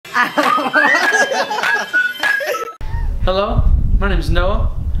Hello, my name is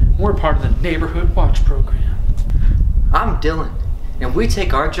Noah. We're part of the Neighborhood Watch program. I'm Dylan, and we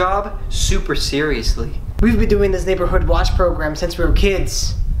take our job super seriously. We've been doing this Neighborhood Watch program since we were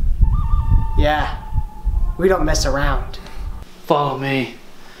kids. Yeah, we don't mess around. Follow me.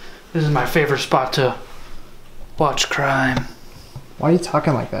 This is my favorite spot to watch crime. Why are you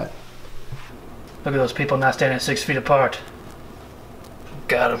talking like that? Look at those people not standing 6 feet apart.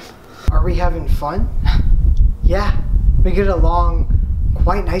 Got 'em. Are we having fun? Yeah, we get along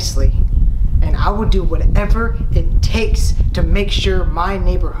quite nicely. And I will do whatever it takes to make sure my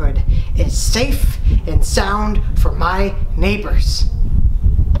neighborhood is safe and sound for my neighbors.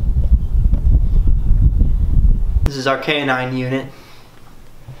 This is our canine unit.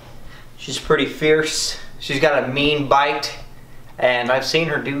 She's pretty fierce. She's got a mean bite, and I've seen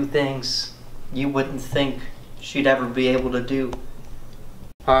her do things you wouldn't think she'd ever be able to do.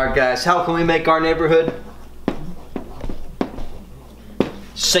 Alright guys, how can we make our neighborhood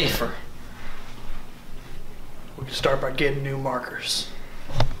safer? We can start by getting new markers.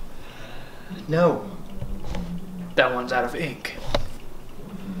 No. That one's out of ink.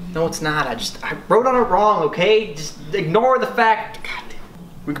 No, it's not. I wrote on it wrong, okay? Just ignore the fact. God.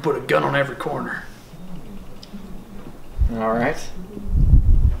 We could put a gun on every corner. Alright.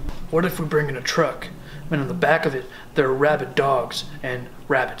 What if we bring in a truck, and on the back of it there are rabid dogs and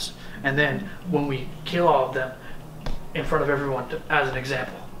rabbits, and then when we kill all of them in front of everyone as an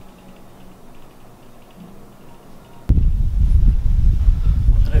example.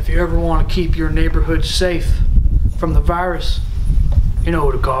 And if you ever want to keep your neighborhood safe from the virus, you know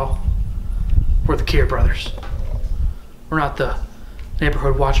who to call. We're the Keir brothers. We're not the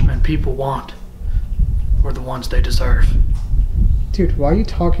neighborhood watchmen people want. We're the ones they deserve. Dude, why are you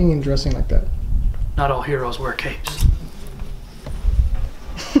talking and dressing like that? Not all heroes wear capes.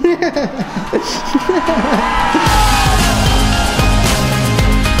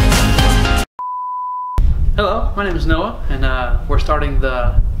 Hello, my name is Noah, and we're starting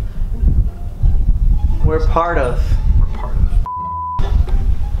the... We're part of.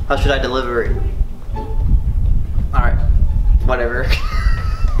 How should I deliver it? Alright. Whatever.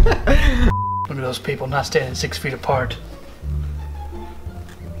 Look at those people not standing 6 feet apart.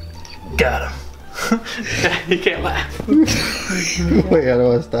 Got him. You can't laugh. Wait, I don't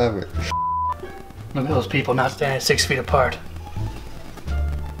want to stop it. Look at those people not standing 6 feet apart.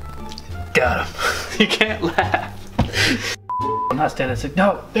 Got him. You can't laugh. I'm not standing 6.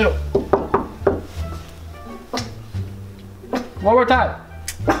 No, no. One more time.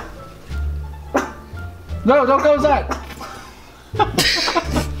 No, don't go inside.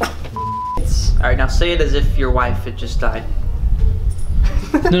 Alright, now say it as if your wife had just died.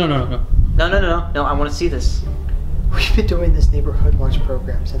 No. No, I want to see this. We've been doing this Neighborhood Watch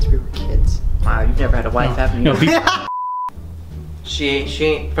program since we were kids. Wow, you've never had a wife, have you? No, She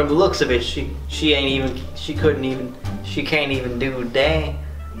ain't, from the looks of it, she can't even do a dang,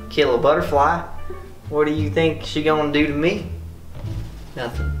 kill a butterfly. What do you think she gonna do to me?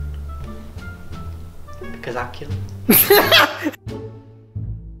 Nothing. Because I killed her.